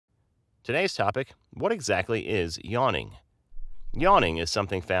Today's topic: what exactly is yawning? Yawning is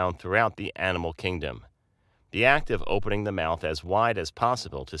something found throughout the animal kingdom. The act of opening the mouth as wide as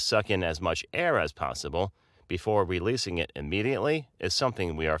possible to suck in as much air as possible before releasing it immediately is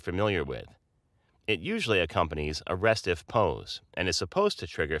something we are familiar with. It usually accompanies a restive pose and is supposed to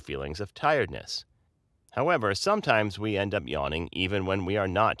trigger feelings of tiredness. However, sometimes we end up yawning even when we are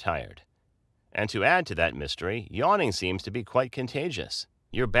not tired. And to add to that mystery, yawning seems to be quite contagious.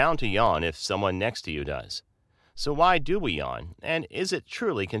 You're bound to yawn if someone next to you does. So why do we yawn, and is it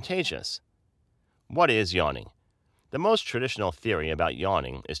truly contagious? What is yawning? The most traditional theory about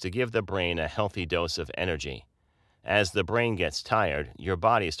yawning is to give the brain a healthy dose of energy. As the brain gets tired, your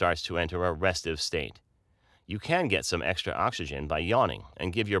body starts to enter a restive state. You can get some extra oxygen by yawning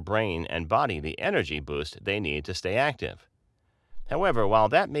and give your brain and body the energy boost they need to stay active. However, while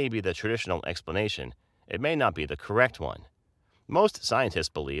that may be the traditional explanation, it may not be the correct one. Most scientists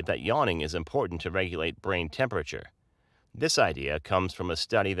believe that yawning is important to regulate brain temperature. This idea comes from a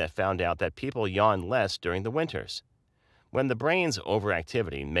study that found out that people yawn less during the winters. When the brain's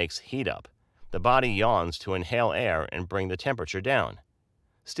overactivity makes heat up, the body yawns to inhale air and bring the temperature down.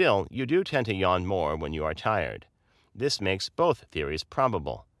 Still, you do tend to yawn more when you are tired. This makes both theories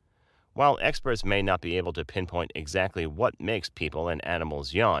probable. While experts may not be able to pinpoint exactly what makes people and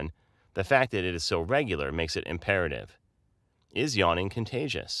animals yawn, the fact that it is so regular makes it imperative. Is yawning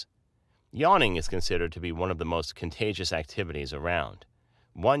contagious? Yawning is considered to be one of the most contagious activities around.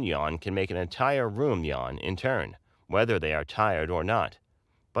 One yawn can make an entire room yawn in turn, whether they are tired or not.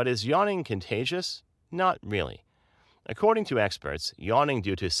 But is yawning contagious? Not really. According to experts, yawning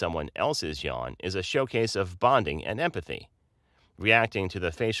due to someone else's yawn is a showcase of bonding and empathy. Reacting to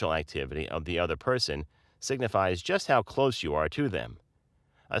the facial activity of the other person signifies just how close you are to them.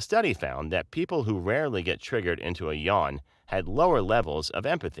 A study found that people who rarely get triggered into a yawn had lower levels of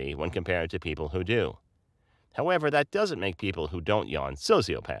empathy when compared to people who do. However, that doesn't make people who don't yawn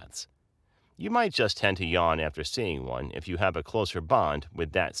sociopaths. You might just tend to yawn after seeing one if you have a closer bond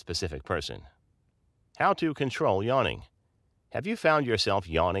with that specific person. How to control yawning. Have you found yourself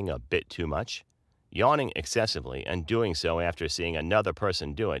yawning a bit too much? Yawning excessively and doing so after seeing another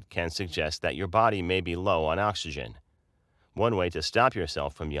person do it can suggest that your body may be low on oxygen. One way to stop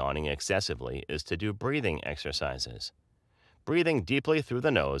yourself from yawning excessively is to do breathing exercises. Breathing deeply through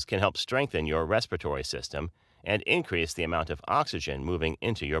the nose can help strengthen your respiratory system and increase the amount of oxygen moving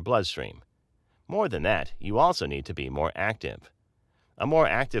into your bloodstream. More than that, you also need to be more active. A more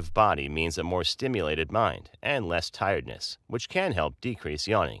active body means a more stimulated mind and less tiredness, which can help decrease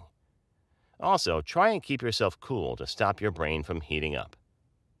yawning. Also, try and keep yourself cool to stop your brain from heating up.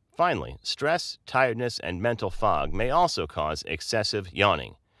 Finally, stress, tiredness, and mental fog may also cause excessive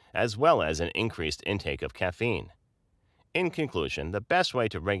yawning, as well as an increased intake of caffeine. In conclusion, the best way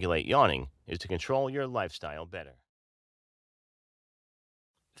to regulate yawning is to control your lifestyle better.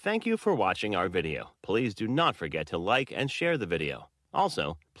 Thank you for watching our video. Please do not forget to like and share the video.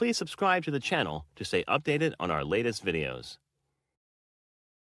 Also, please subscribe to the channel to stay updated on our latest videos.